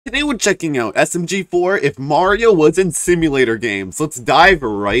Today we're checking out SMG4 if Mario was in simulator games. Let's dive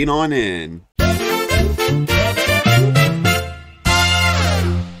right on in.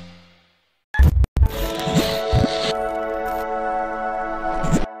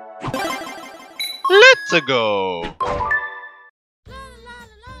 Let's go.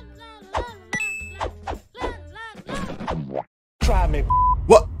 Try me.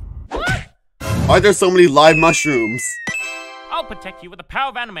 What? Why are there so many live mushrooms? I'll protect you with the power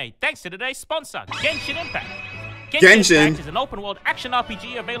of anime, thanks to today's sponsor, Genshin Impact. Genshin Impact is an open-world action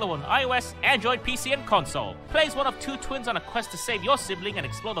RPG available on iOS, Android, PC, and console. Play as one of two twins on a quest to save your sibling and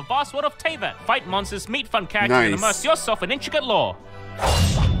explore the vast world of Teyvat. Fight monsters, meet fun characters, and immerse yourself in intricate lore.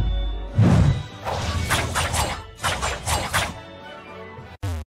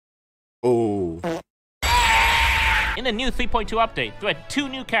 Oh. In the new 3.2 update, there are two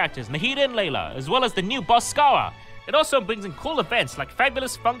new characters, Nahida and Layla, as well as the new boss Skara. It also brings in cool events like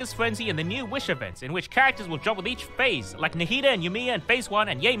Fabulous Fungus Frenzy and the new Wish events, in which characters will drop with each phase, like Nahida and Yumiya in Phase 1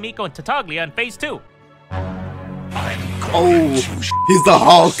 and Yae Miko and Tartaglia in Phase 2. Oh, he's the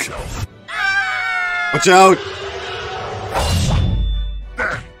Hulk! Watch out!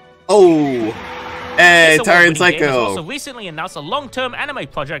 Oh! Hey, Tyrant Psycho! Has also recently announced a long-term anime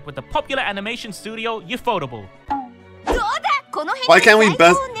project with the popular animation studio Ufotable. Why can't we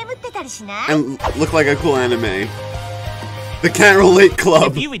best and look like a cool anime? The Can't Relate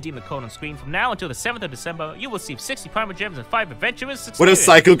Club. If you redeem the code on screen from now until the 7th of December, you will receive 60 Prima Gems and 5 Adventurous Experience. What if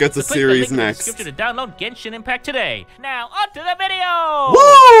Psycho gets a So series click the link next? in the description to download Genshin Impact today. Now, on to the video!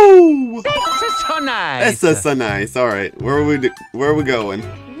 Woo! This is so nice. This is so nice. All right, where are we going?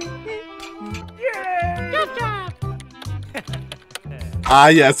 Ah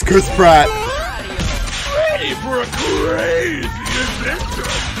yes, Chris Pratt. Ready for a crazy adventure?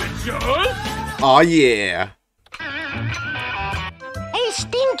 Oh yeah. Hey,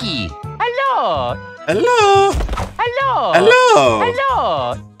 Stinky. Hello. Hello. Hello. Hello.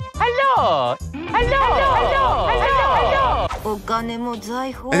 Hello. Hello. Hello. Hello.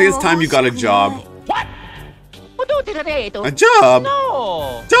 I think it's time you got a job. What? A job?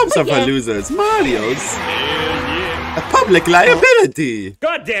 No. Jobs are for losers. Mario's a public liability.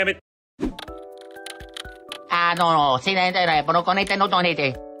 God damn it! No.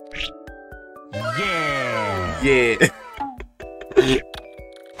 Yeah.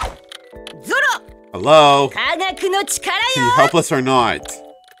 Hello. Can you help us or not?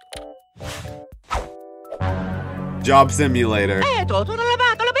 Job simulator.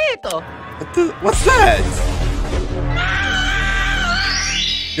 What's that?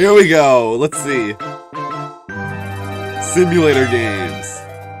 Here we go. Let's see. Simulator games.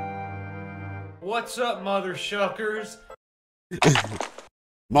 What's up, mother shuckers?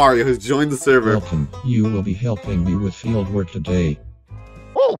 Mario has joined the server. Welcome. You will be helping me with fieldwork today.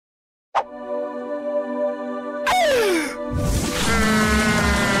 Oh.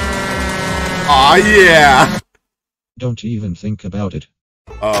 Aw, yeah. Don't even think about it.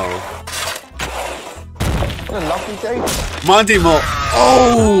 Oh. Monty Mo.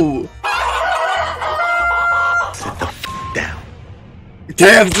 Oh. Sit the f down.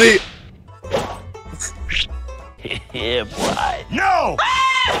 KFC. Yeah, boy. No!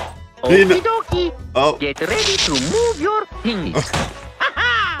 Okie dokie. Oh. Get ready to move your thingy.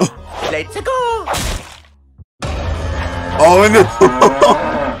 Let's go. Oh no.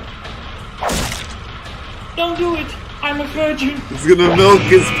 Don't do it! I'm a virgin! He's gonna milk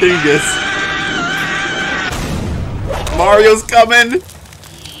his fingers. Mario's coming.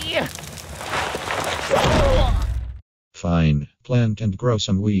 Yeah. Fine. Plant and grow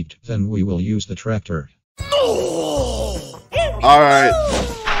some wheat, then we will use the tractor. Alright.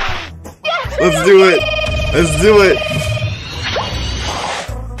 Let's do it. Let's do it.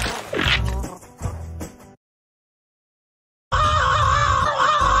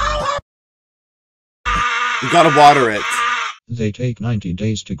 You gotta water it. They take 90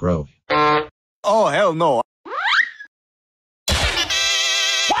 days to grow. Oh, hell no.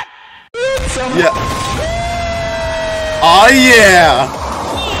 Yeah. Oh yeah.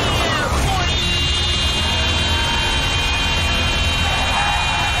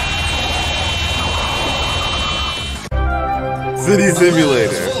 City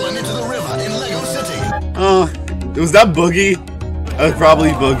Simulator. Was that Boogie? That was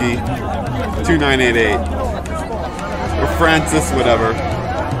probably Boogie. 2988. Or Francis, whatever.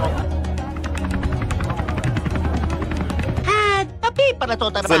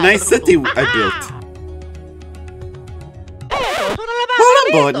 It's a nice city I built. Well,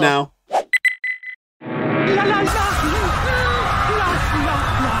 I'm bored now.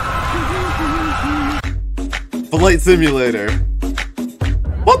 Flight Simulator.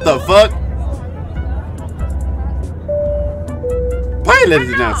 What the fuck? Pilot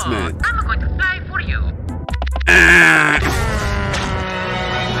announcement. I'm going to fly for you.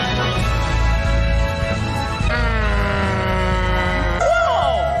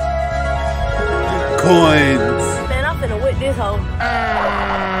 Coins. Man, I'm finna whip this hoe.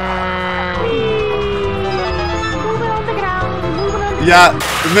 Yeah,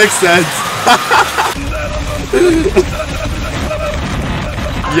 it makes sense.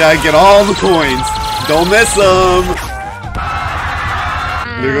 Yeah, get all the coins. Don't miss them.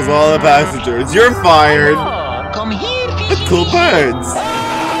 There goes all the passengers. You're fired. Come here, That's cool birds.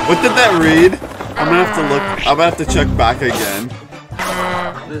 What did that read? I'm gonna have to look. I'm gonna have to check back again.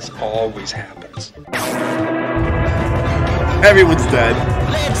 This always happens. Everyone's dead.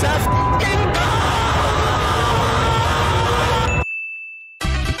 Let's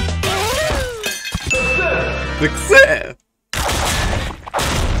Success.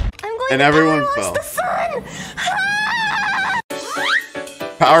 And everyone fell.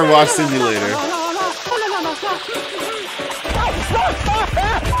 Power wash simulator.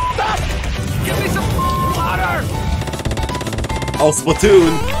 Give me some water. Oh,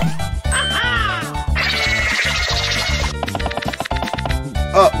 Splatoon.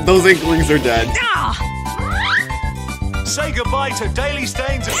 Oh, those Inklings are dead. Say goodbye to daily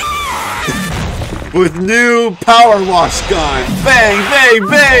stains. With new power wash gun. Bang, bang,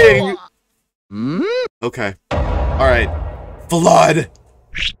 bang. Okay. Alright. Flood.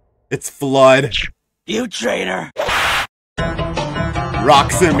 It's Flood. You traitor.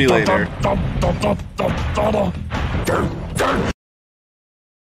 Rock simulator.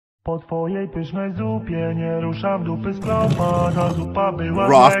 Po twojej pysznej zupie nie ruszam dupy z klopa, ta zupa była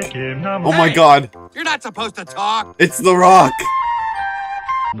Rock. mlekiem na Oh my god. You're not supposed to talk. It's the Rock.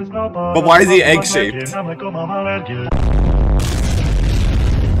 But why is he egg-shaped? na mleko mam alergię.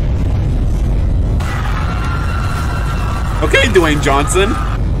 Okay, Dwayne Johnson.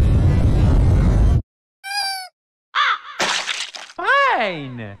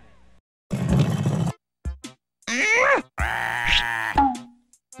 Fine.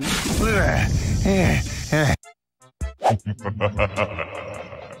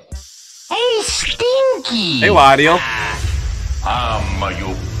 Hey, Stinky. Hey, Wario. I'm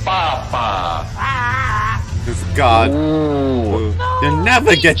your papa. This god. Ooh. You'll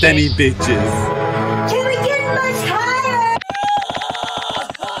never get any bitches. Can we get much higher?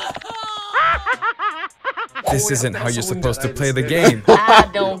 This isn't how you're supposed to play the game. I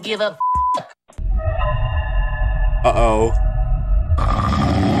don't give a. Uh-oh.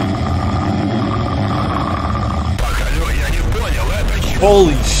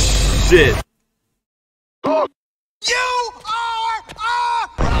 Holy shit. You are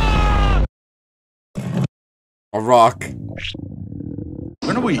A rock.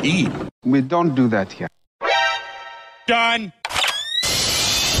 When do we eat? We don't do that here. done.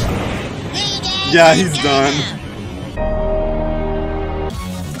 Yeah, he's done.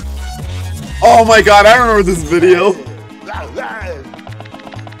 Oh my god, I remember this video.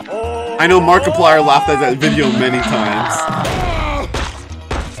 I know Markiplier laughed at that video many times.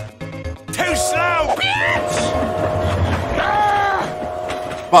 Too slow, bitch!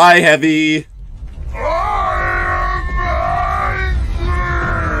 Bye, Heavy.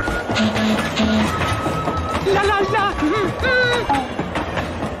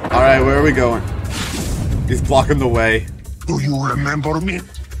 Alright, where are we going? He's blocking the way. Do you remember me?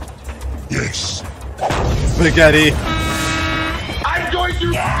 Yes. Spaghetti. I'm going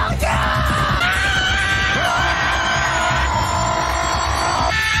to.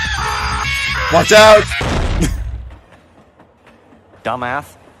 Watch out!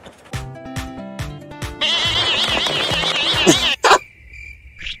 Dumbass.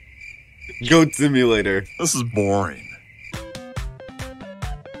 Goat Simulator. This is boring.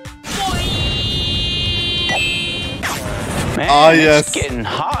 Man, Ah, yes. It's getting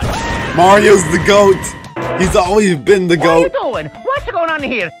hot. Mario's the goat. He's always been the What are you goat. doing? What's going on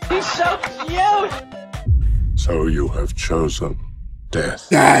here? He's so cute. So you have chosen death.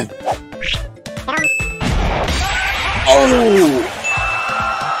 Dad. Oh!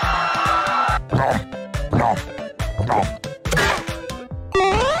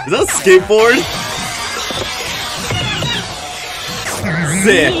 Is that a skateboard?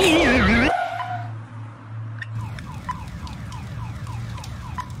 Sick.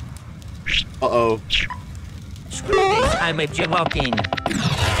 Uh-oh. I'm a gelatin.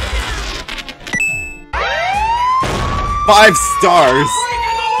 5 stars.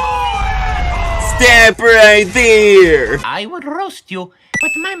 Step right there. I would roast you,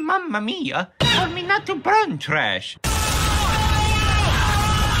 but my mamma mia told me not to burn trash.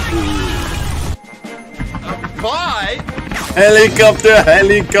 Bye! Helicopter,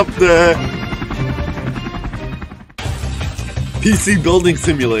 helicopter! PC building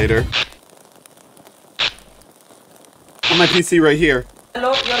simulator. On my PC right here.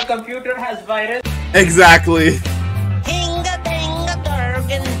 Hello, your computer has virus. Exactly.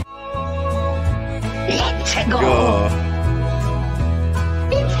 Let's go. Go.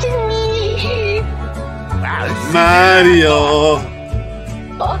 It's me. Mario.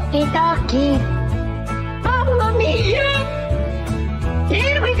 Okie dokie. Mamma mia.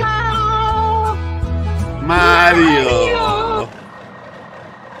 Here we go. Mario.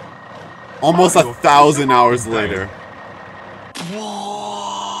 Almost 1,000 hours later.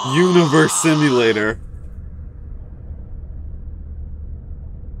 Universe simulator.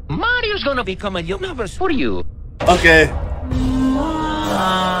 Mario's gonna become a universe for you. Okay.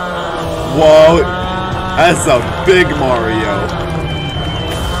 Whoa. That's a big Mario.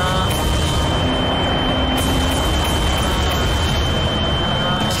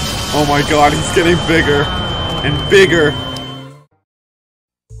 Oh my god, he's getting bigger and bigger.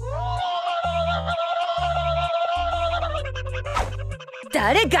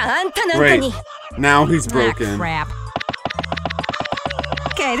 Great. Now he's broken. Ah, crap.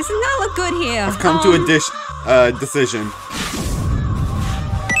 Okay, this does not look good here. I've come to a decision.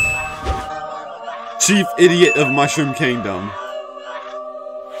 Chief Idiot of Mushroom Kingdom.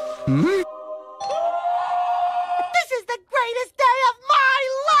 Hmm? This is the greatest day of my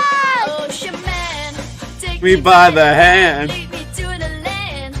life! Oh, shaman, take me by the hand. Lead me to the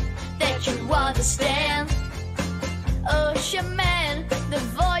land that you understand. Oh, shaman, the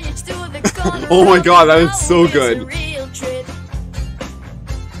voyage to the corner. Oh my god, that is so good.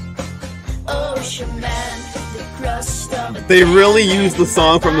 Oh, shaman, the crust of They really used the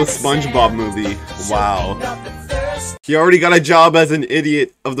song from the SpongeBob movie. Wow. He already got a job as an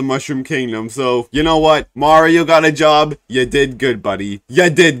idiot of the Mushroom Kingdom, so you know what? Mario got a job. You did good, buddy. You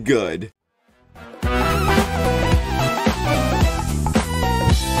did good.